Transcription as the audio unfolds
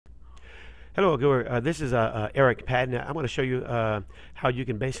Hello, Guru. This is Eric Patton. I'm going to show you how you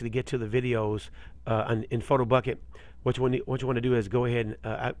can basically get to the videos in Photobucket. What you want to do is go ahead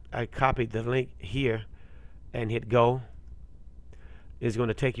and I copied the link here and hit go. It's going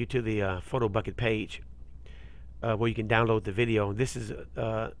to take you to the Photobucket page where you can download the video. This is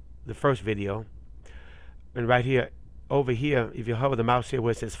the first video, and right here, over here, if you hover the mouse here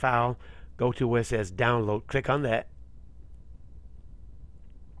where it says File, go to where it says Download. Click on that.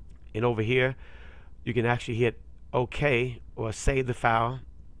 And over here, you can actually hit OK, or save the file,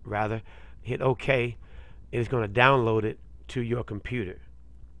 rather. Hit OK, and it's going to download it to your computer.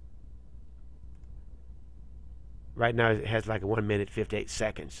 Right now, it has like 1 minute 58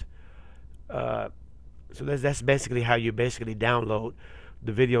 seconds. So that's basically how you basically download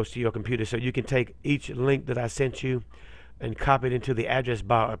the videos to your computer. So you can take each link that I sent you and copy it into the address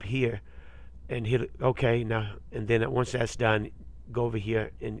bar up here and hit OK now. And then once that's done, go over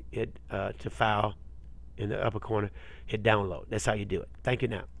here and hit to file in the upper corner, hit download. That's how you do it. Thank you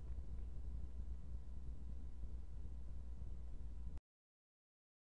now.